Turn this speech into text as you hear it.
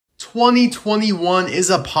2021 is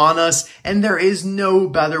upon us, and there is no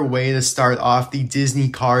better way to start off the Disney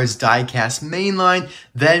Cars diecast mainline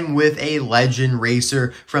than with a legend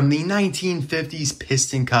racer from the 1950s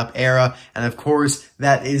Piston Cup era. And of course,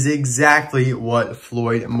 that is exactly what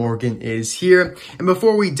Floyd Morgan is here. And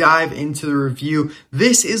before we dive into the review,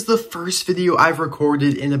 this is the first video I've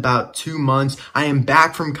recorded in about 2 months. I am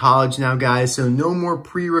back from college now, guys, so no more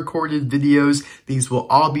pre-recorded videos. These will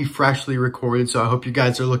all be freshly recorded, so I hope you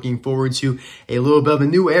guys are looking forward to a little bit of a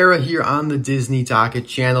new era here on the Disney Docket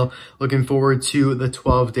channel. Looking forward to the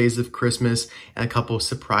 12 days of Christmas and a couple of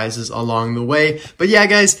surprises along the way. But yeah,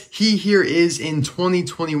 guys, he here is in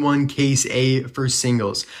 2021 Case A for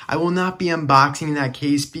singles. I will not be unboxing that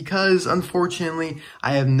case because, unfortunately,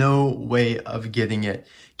 I have no way of getting it.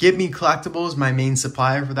 Get Me Collectibles, my main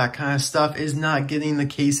supplier for that kind of stuff, is not getting the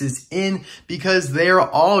cases in because they are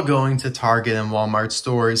all going to Target and Walmart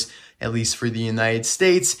stores, at least for the United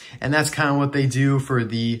States. And that's kind of what they do for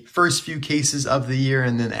the first few cases of the year.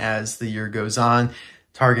 And then as the year goes on,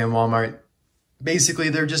 Target and Walmart, basically,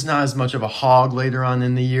 they're just not as much of a hog later on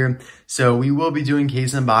in the year. So we will be doing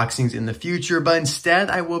case unboxings in the future, but instead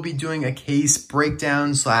I will be doing a case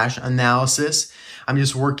breakdown / analysis. I'm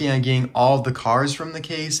just working on getting all of the cars from the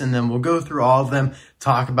case, and then we'll go through all of them,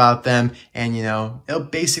 talk about them, and it'll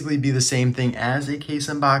basically be the same thing as a case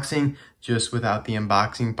unboxing, just without the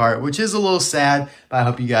unboxing part, which is a little sad, but I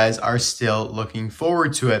hope you guys are still looking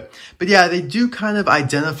forward to it. But yeah, they do kind of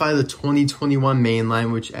identify the 2021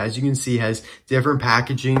 mainline, which as you can see has different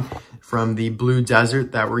packaging from the Blue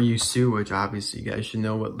Desert that we're used to, which obviously you guys should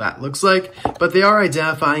know what that looks like. But they are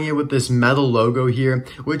identifying it with this metal logo here,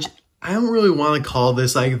 which I don't really want to call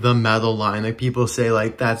this like the metal line. Like people say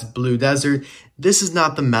like that's Blue Desert. This is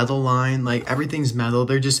not the metal line. Like everything's metal.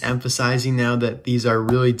 They're just emphasizing now that these are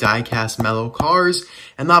really die-cast metal cars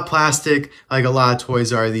and not plastic like a lot of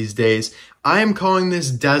toys are these days. I am calling this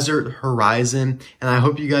Desert Horizon, and I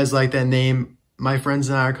hope you guys like that name. My friends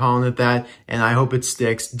and I are calling it that, and I hope it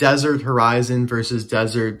sticks. Desert Horizon versus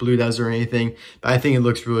Desert, Blue Desert or anything, but I think it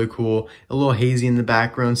looks really cool. A little hazy in the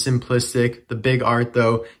background, simplistic. The big art,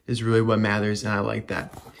 though, is really what matters, and I like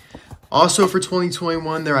that. Also, for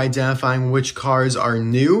 2021, they're identifying which cars are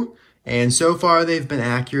new, and so far they've been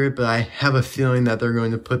accurate, but I have a feeling that they're going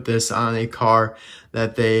to put this on a car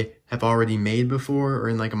that they have already made before or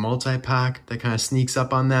in like a multi-pack that kind of sneaks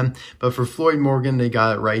up on them. But for Floyd Morgan, they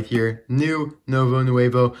got it right here. New, Novo,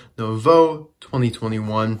 Nuevo, Novo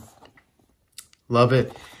 2021. Love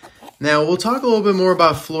it. Now, we'll talk a little bit more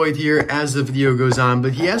about Floyd here as the video goes on,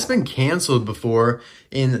 but he has been canceled before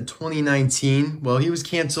in 2019. Well, he was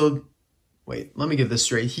canceled. Wait, let me get this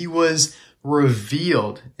straight. He was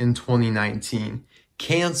revealed in 2019.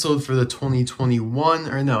 Canceled for the 2021,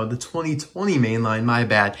 or no, the 2020 mainline, my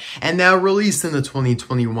bad, and now released in the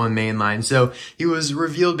 2021 mainline. So he was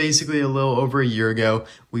revealed basically a little over a year ago.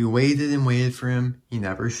 We waited and waited for him. He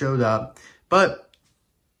never showed up. But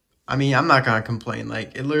I mean, I'm not gonna complain.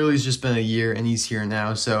 Like, it literally has just been a year and he's here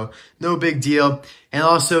now, so no big deal. And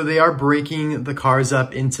also, they are breaking the cars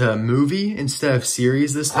up into movie instead of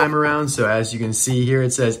series this time around. So as you can see here,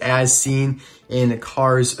 it says as seen in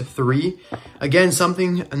Cars 3. Again,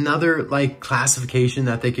 another like classification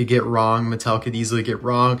that they could get wrong. Mattel could easily get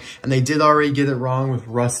wrong. And they did already get it wrong with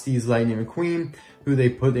Rusty's Lightning McQueen, who they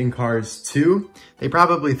put in Cars 2. They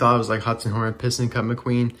probably thought it was like Hudson Hornet Piston Cup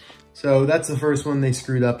McQueen. So that's the first one they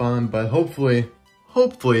screwed up on, but hopefully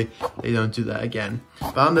they don't do that again.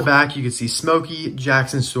 But on the back, you can see Smokey,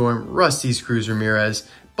 Jackson Storm, Rusty's Cruz Ramirez,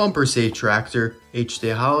 Bumper Safe Tractor,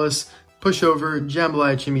 H.J. Hollis, Pushover,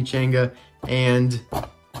 Jambalaya Chimichanga, and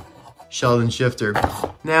Sheldon Shifter.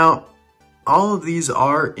 Now, all of these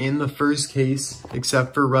are in the first case,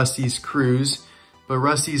 except for Rusty's Cruz. But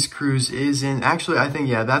Rusty's Cruz is in, actually, I think,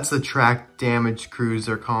 yeah, that's the track damage Cruz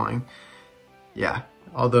they're calling. Yeah.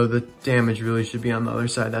 Although the damage really should be on the other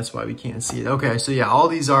side. That's why we can't see it. Okay, so yeah, all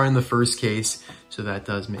these are in the first case. So that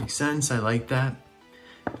does make sense. I like that.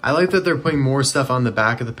 I like that they're putting more stuff on the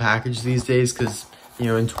back of the package these days because, in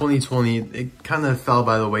 2020, it kind of fell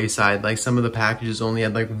by the wayside. Like some of the packages only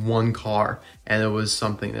had like one car and it was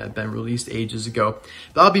something that had been released ages ago.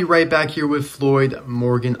 But I'll be right back here with Floyd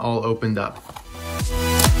Morgan all opened up.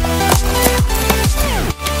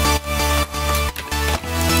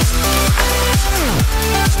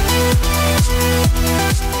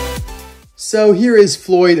 So here is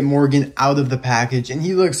Floyd Morgan out of the package, and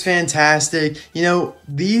he looks fantastic.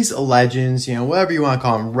 These legends, whatever you want to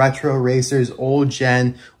call them, retro racers, old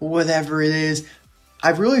gen, whatever it is,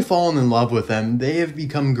 I've really fallen in love with them. They have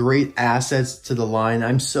become great assets to the line.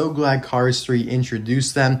 I'm so glad Cars 3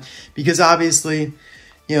 introduced them because obviously,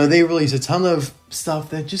 they released a ton of stuff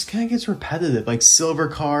that just kind of gets repetitive, like silver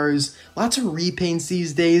cars, lots of repaints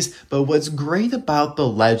these days. But what's great about the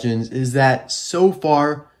Legends is that so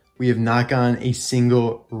far we have not gotten a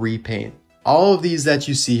single repaint. All of these that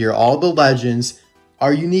you see here, all the Legends,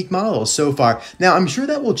 are unique models so far. Now, I'm sure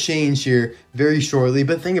that will change here very shortly,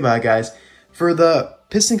 but think about it, guys. For the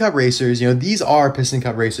Piston Cup racers, you know, these are Piston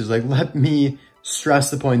Cup racers. Like, let me stress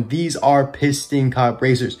the point. These are Piston Cup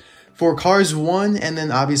racers. For Cars 1 and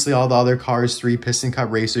then obviously all the other Cars 3 Piston Cup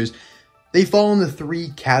racers, they fall into 3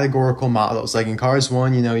 categorical models. Like in Cars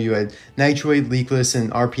 1, you know, you had nitrate, leakless,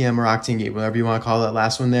 and RPM or octane gate, whatever you want to call that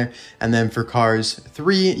last one there. And then for Cars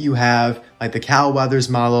 3, you have like the Cal Weathers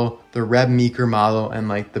model, the Reb Meeker model, and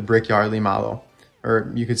like the Brick Yardley model.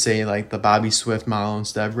 Or you could say like the Bobby Swift model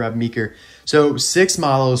instead of Reb Meeker. So 6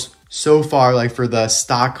 models so far, like for the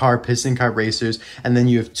stock car Piston Cup racers. And then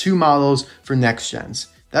you have 2 models for next gens.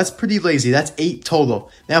 That's pretty lazy. That's 8 total.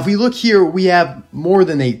 Now, if we look here, we have more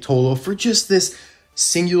than 8 total for just this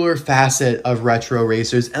singular facet of retro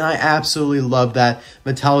racers. And I absolutely love that.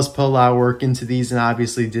 Mattel has put a lot of work into these, and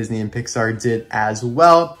obviously Disney and Pixar did as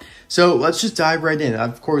well. So let's just dive right in.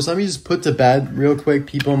 Of course, let me just put to bed real quick.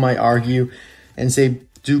 People might argue and say,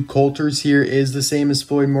 Duke Coulter's here is the same as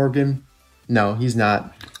Floyd Morgan. No, he's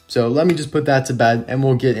not. So let me just put that to bed and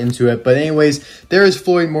we'll get into it. But anyways, there is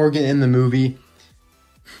Floyd Morgan in the movie.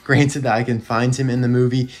 Granted that I can find him in the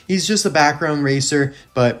movie. He's just a background racer,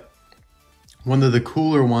 but one of the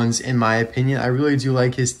cooler ones in my opinion. I really do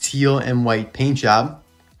like his teal and white paint job.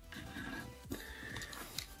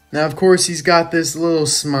 Now, of course, he's got this little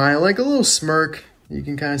smile, like a little smirk. You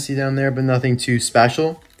can kind of see down there, but nothing too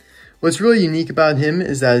special. What's really unique about him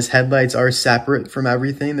is that his headlights are separate from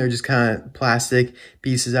everything. They're just kind of plastic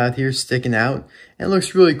pieces out here sticking out. And it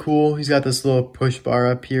looks really cool. He's got this little push bar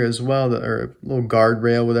up here as well, or a little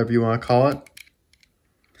guardrail, whatever you want to call it.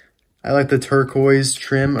 I like the turquoise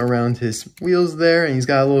trim around his wheels there, and he's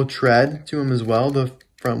got a little tread to him as well. The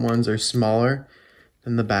front ones are smaller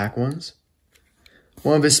than the back ones.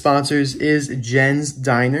 One of his sponsors is Jen's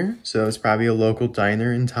Diner, so it's probably a local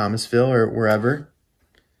diner in Thomasville or wherever.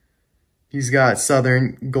 He's got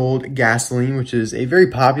Southern Gold Gasoline, which is a very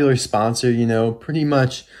popular sponsor. You know, pretty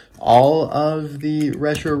much all of the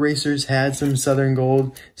retro racers had some Southern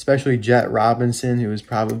Gold, especially Jet Robinson, who was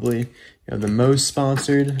probably the most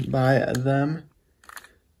sponsored by them.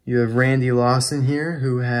 You have Randy Lawson here,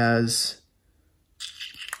 who has...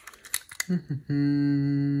 I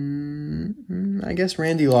guess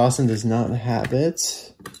Randy Lawson does not have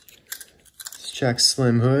it. Let's check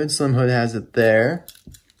Slim Hood. Slim Hood has it there.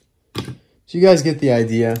 So you guys get the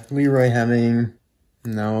idea. Leroy Hemming,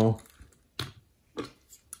 no.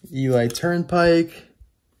 Eli Turnpike.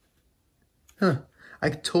 Huh. I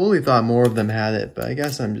totally thought more of them had it, but I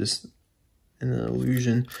guess I'm just in an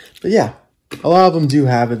illusion. But yeah, a lot of them do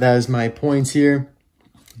have it. That is my point here.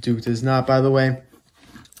 Duke does not, by the way.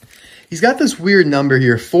 He's got this weird number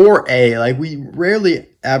here, 4A. Like, we rarely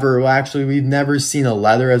ever, well, actually, we've never seen a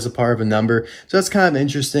letter as a part of a number. So that's kind of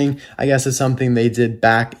interesting. I guess it's something they did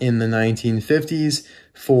back in the 1950s.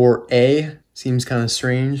 4A seems kind of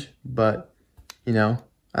strange, but, you know,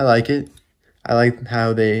 I like it. I like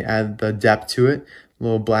how they add the depth to it. A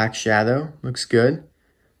little black shadow. Looks good.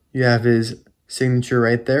 You have his signature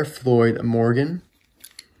right there, Floyd Morgan.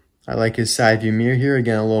 I like his side view mirror here.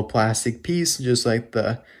 Again, a little plastic piece, just like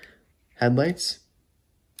the headlights.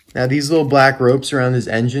 Now, these little black ropes around his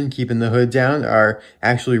engine, keeping the hood down, are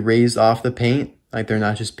actually raised off the paint. Like, they're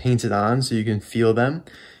not just painted on, so you can feel them.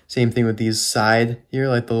 Same thing with these side here,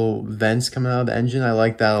 like the little vents coming out of the engine. I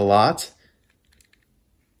like that a lot.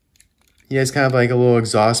 He has kind of like a little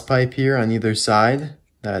exhaust pipe here on either side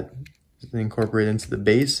that is incorporated into the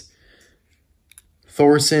base.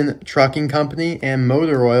 Thorson Trucking Company and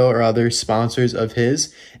Motor Oil are other sponsors of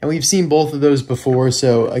his. And we've seen both of those before,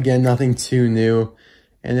 so again, nothing too new.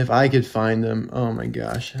 And if I could find them, oh my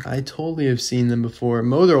gosh, I totally have seen them before.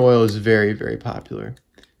 Motor Oil is very, very popular.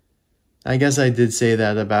 I guess I did say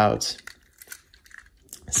that about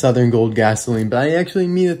Southern Gold Gasoline, but I actually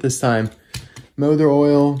mean it this time. Motor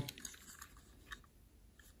Oil.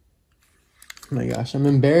 Oh my gosh, I'm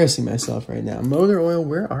embarrassing myself right now. Motor Oil,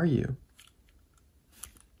 where are you?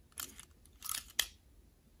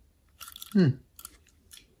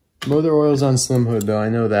 Motor Oil's on Slim Hood, though. I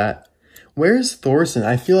know that. Where's Thorson?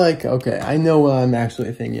 I feel like, okay, I know what I'm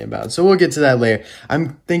actually thinking about. So we'll get to that later.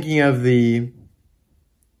 I'm thinking of the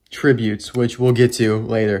tributes, which we'll get to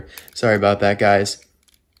later. Sorry about that, guys.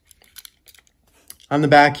 On the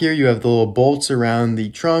back here, you have the little bolts around the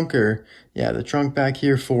trunk, or yeah, the trunk back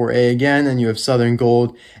here, 4A again, and you have Southern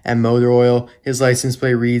Gold and Motor Oil. His license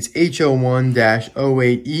plate reads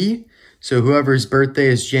HO1-08E. So whoever's birthday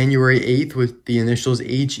is January 8th with the initials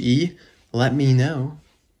HE, let me know.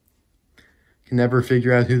 Can never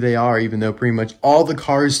figure out who they are, even though pretty much all the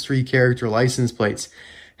Cars 3 character license plates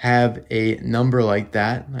have a number like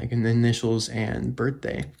that, like an initials and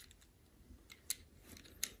birthday.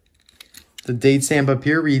 The date stamp up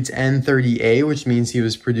here reads N30A, which means he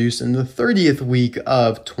was produced in the 30th week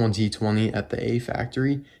of 2020 at the A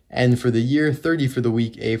factory. N for the year, 30 for the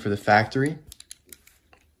week, A for the factory.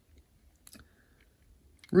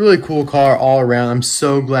 Really cool car all around. I'm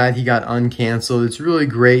so glad he got uncanceled. It's really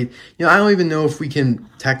great. You know, I don't even know if we can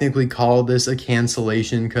technically call this a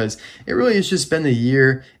cancellation because it really has just been a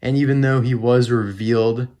year. And even though he was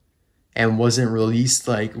revealed and wasn't released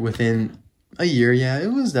like within a year, yeah,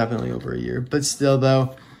 it was definitely over a year. But still,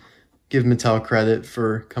 though, give Mattel credit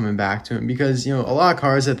for coming back to him because, you know, a lot of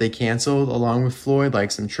cars that they canceled along with Floyd,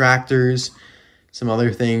 like some tractors, some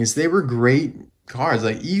other things, they were great cars,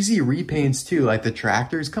 like easy repaints too, like the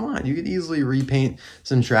tractors. Come on, you could easily repaint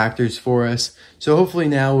some tractors for us. So hopefully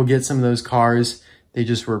now we'll get some of those cars. They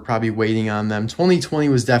just were probably waiting on them. 2020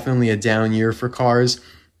 was definitely a down year for cars.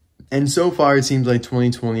 And so far it seems like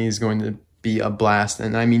 2020 is going to be a blast.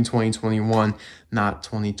 And I mean 2021, not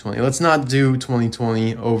 2020. Let's not do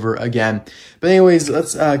 2020 over again. But anyways,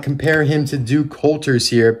 let's compare him to Duke Holters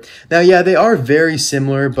here. Now, yeah, they are very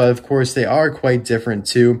similar, but of course they are quite different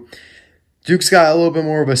too. Duke's got a little bit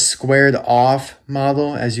more of a squared off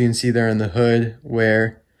model, as you can see there in the hood,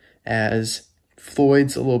 whereas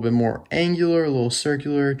Floyd's a little bit more angular, a little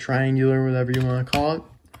circular, triangular, whatever you want to call it.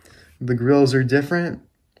 The grills are different.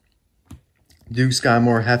 Duke's got a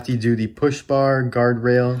more hefty duty push bar,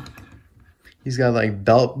 guardrail. He's got like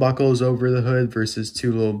belt buckles over the hood versus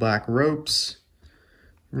two little black ropes.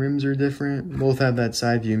 Rims are different. Both have that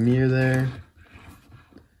side view mirror there.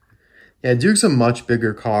 Yeah, Duke's a much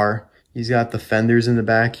bigger car. He's got the fenders in the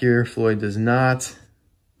back here. Floyd does not.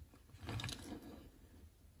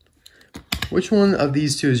 Which one of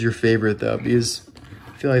these two is your favorite, though? Because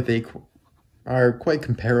I feel like they are quite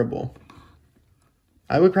comparable.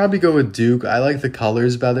 I would probably go with Duke. I like the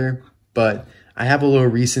colors better, but I have a little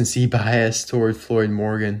recency bias toward Floyd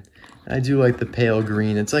Morgan. I do like the pale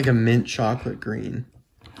green. It's like a mint chocolate green.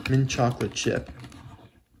 Mint chocolate chip.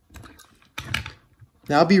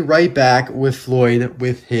 Now I'll be right back with Floyd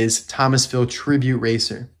with his Thomasville Tribute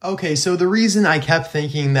Racer. Okay, so the reason I kept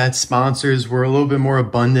thinking that sponsors were a little bit more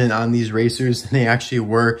abundant on these racers than they actually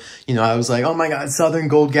were, you know, I was like, oh my God, Southern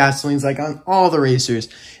Gold Gasoline's like on all the racers.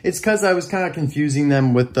 It's because I was kind of confusing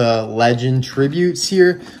them with the Legend Tributes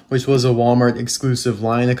here, which was a Walmart exclusive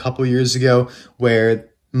line a couple years ago, where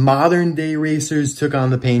modern day racers took on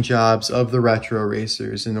the paint jobs of the retro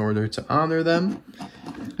racers in order to honor them.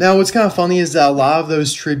 Now, what's kind of funny is that a lot of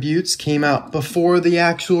those tributes came out before the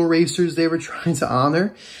actual racers they were trying to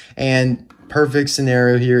honor. And perfect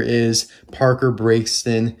scenario here is Parker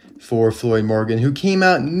Breakston for Floyd Morgan, who came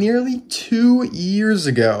out nearly 2 years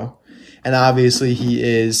ago. And obviously he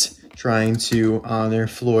is trying to honor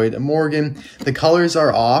Floyd Morgan. The colors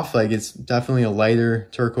are off, like it's definitely a lighter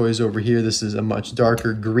turquoise over here. This is a much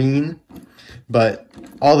darker green, but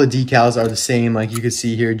all the decals are the same. Like you can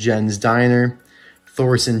see here, Jen's Diner,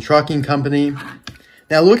 Thorson Trucking Company.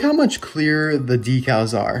 Now look how much clearer the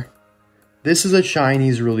decals are. This is a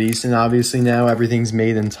Chinese release, and obviously now everything's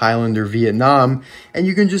made in Thailand or Vietnam, and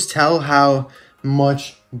you can just tell how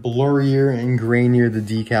much blurrier and grainier the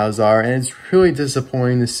decals are, and it's really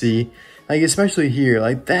disappointing to see, like especially here,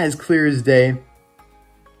 like that is clear as day.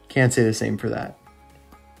 Can't say the same for that.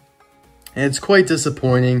 And it's quite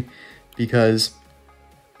disappointing because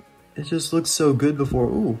it just looks so good before.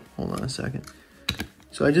 Ooh, hold on a second.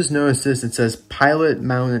 So I just noticed this, it says Pilot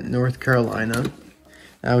Mountain, North Carolina.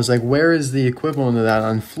 And I was like, where is the equivalent of that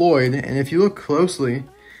on Floyd? And if you look closely,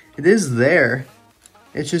 it is there.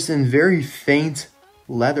 It's just in very faint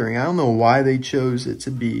lettering. I don't know why they chose it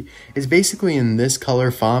to be. It's basically in this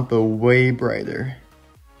color font, but way brighter.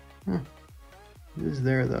 It is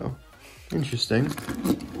there though. Interesting.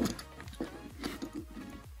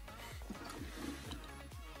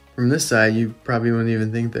 From this side, you probably wouldn't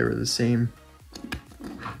even think they were the same.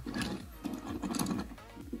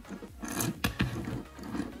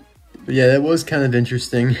 But yeah, that was kind of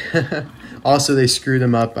interesting. Also, they screwed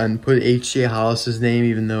him up and put H.J. Hollis's name,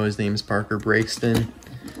 even though his name is Parker Breakston.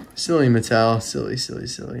 Silly Mattel. Silly, silly,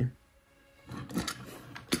 silly.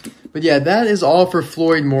 But yeah, that is all for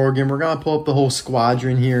Floyd Morgan. We're going to pull up the whole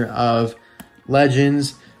squadron here of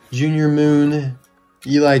Legends, Junior Moon,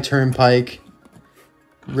 Eli Turnpike,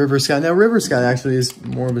 River Scott. Now, River Scott actually is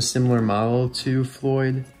more of a similar model to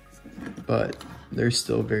Floyd, but they're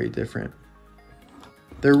still very different.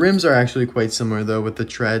 Their rims are actually quite similar though, with the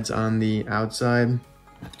treads on the outside.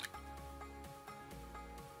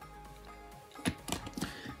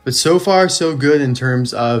 But so far, so good in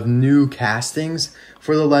terms of new castings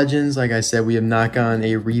for the Legends. Like I said, we have not gotten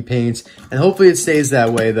a repaint, and hopefully it stays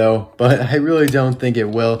that way though, but I really don't think it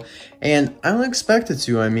will. And I don't expect it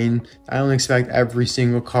to. I mean, I don't expect every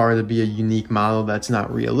single car to be a unique model. That's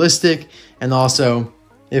not realistic. And also,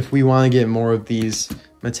 if we want to get more of these,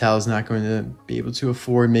 Mattel is not going to be able to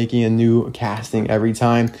afford making a new casting every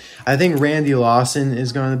time. I think Randy Lawson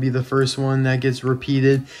is going to be the first one that gets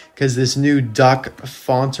repeated, because this new Duck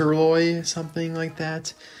Fauntleroy, something like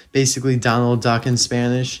that, basically Donald Duck in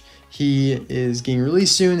Spanish, he is getting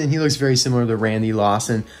released soon, and he looks very similar to Randy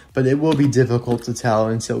Lawson, but it will be difficult to tell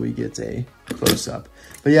until we get a close-up.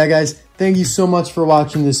 But yeah, guys, thank you so much for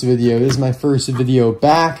watching this video. This is my first video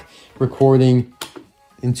back recording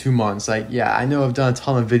in 2 months. Yeah, I know I've done a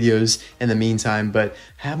ton of videos in the meantime, but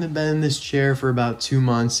haven't been in this chair for about 2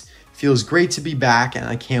 months. Feels great to be back, and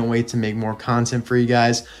I can't wait to make more content for you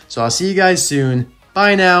guys. So I'll see you guys soon.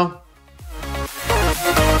 Bye now.